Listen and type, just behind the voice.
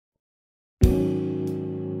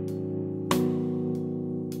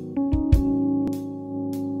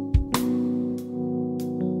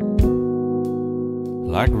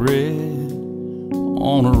like red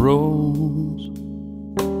on a rose.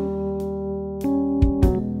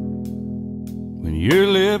 When your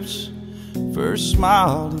lips first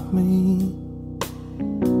smiled at me,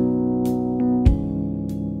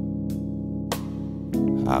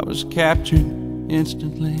 I was captured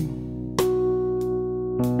instantly.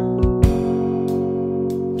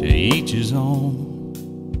 To each his own.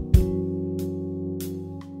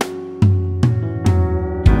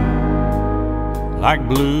 Like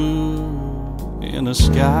blue in the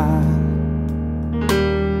sky,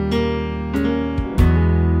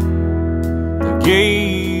 the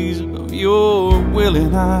gaze of your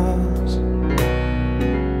willing eyes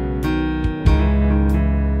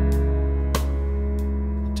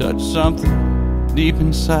touched something deep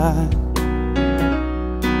inside.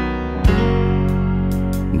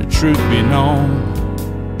 And the truth be known,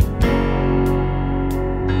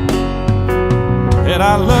 that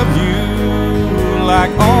I love you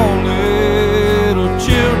like all little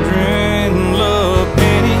children love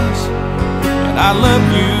pennies. And I love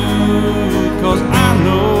you 'cause I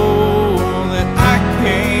know that I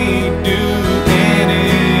can't do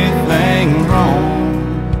anything wrong.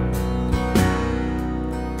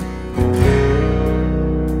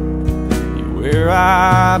 You're where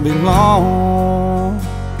I belong,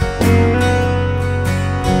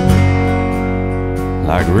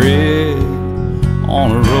 like red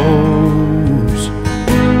on a rose.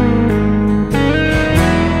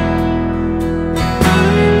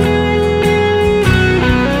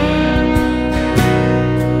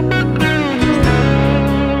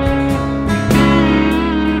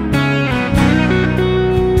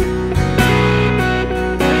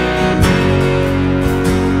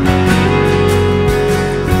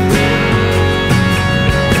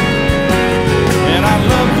 And I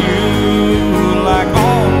love you like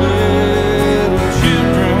all little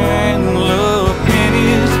children love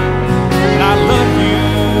pennies. And I love you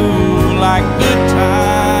like good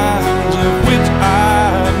times, of which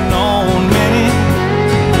I've known many.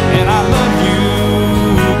 And I love you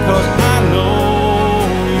 'cause I know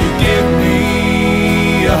you give me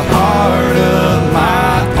a heart of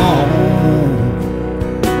my own.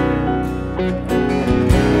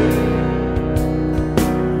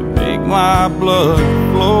 Make my blood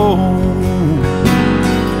flow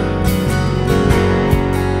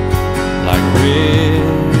like red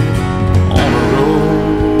on a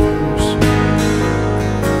rose.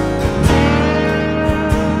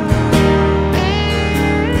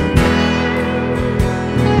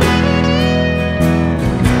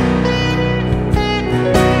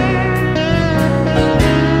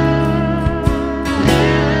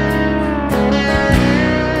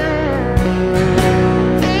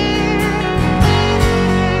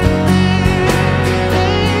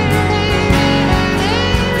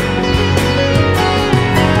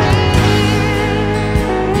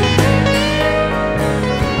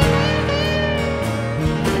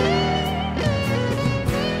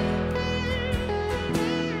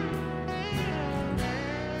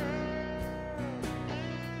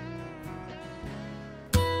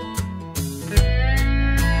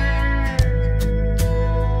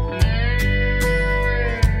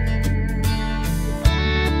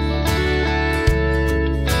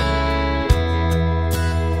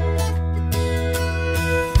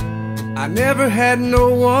 I never had no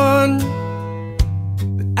one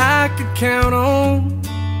that I could count on.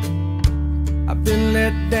 I've been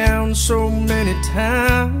let down so many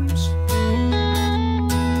times.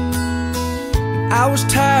 I was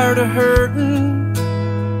tired of hurting,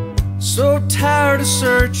 so tired of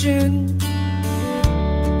searching,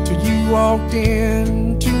 till you walked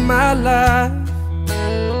into my life.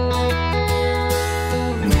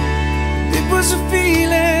 It was a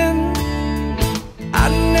feeling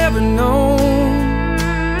I'd never known.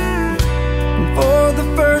 And for the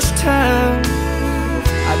first time,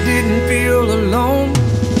 I didn't feel alone.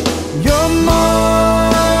 You're more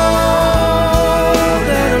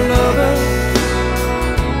than a lover.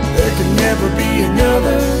 There could never be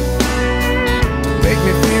another to make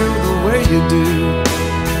me feel the way you do.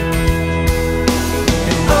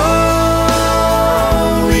 And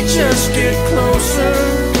oh, we just get closer.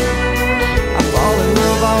 I fall in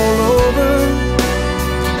love all over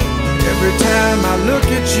every time I look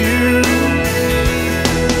at you.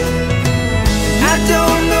 I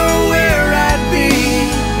don't know where I'd be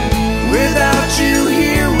without you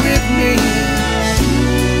here with me.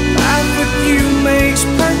 Life with you makes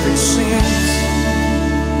perfect sense.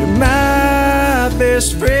 You're my best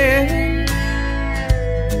friend.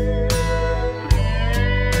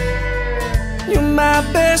 You're my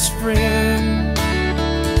best friend.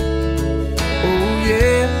 Oh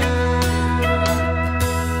yeah.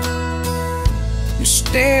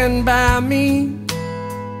 stand by me,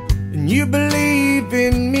 and you believe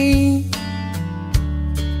in me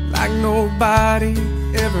like nobody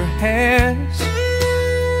ever has.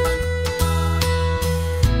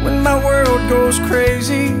 When my world goes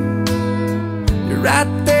crazy, you're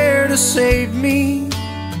right there to save me.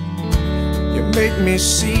 You make me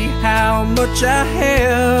see how much I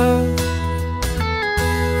have,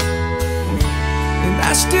 and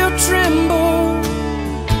I still tremble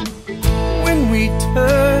when we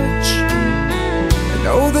touch. I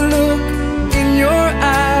know the look in your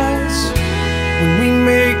eyes when we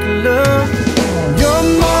make love. You're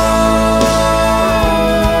more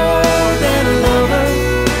than a lover.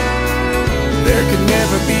 There could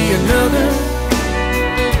never be another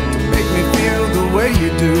to make me feel the way you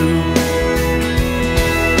do.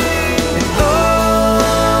 And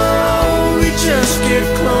oh, we just get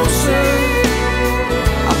closer,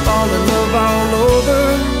 I fall in love all over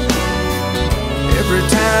every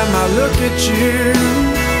time I look at you.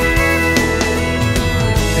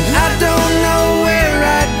 And I don't know where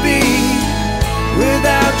I'd be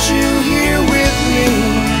without you here with me.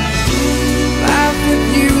 Life with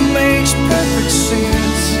you makes perfect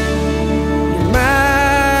sense. You're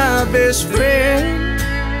my best friend.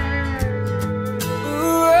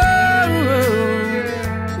 Ooh,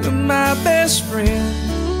 you're my best friend.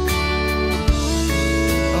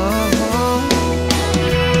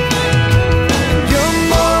 You're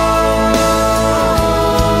more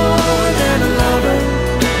than a lover.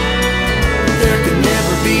 There could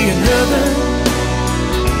never be another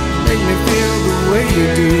make me feel the way you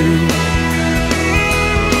do.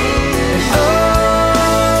 And oh,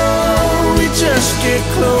 we just get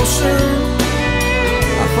closer,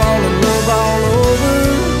 I fall in love all over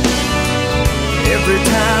every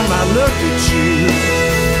time I look at you.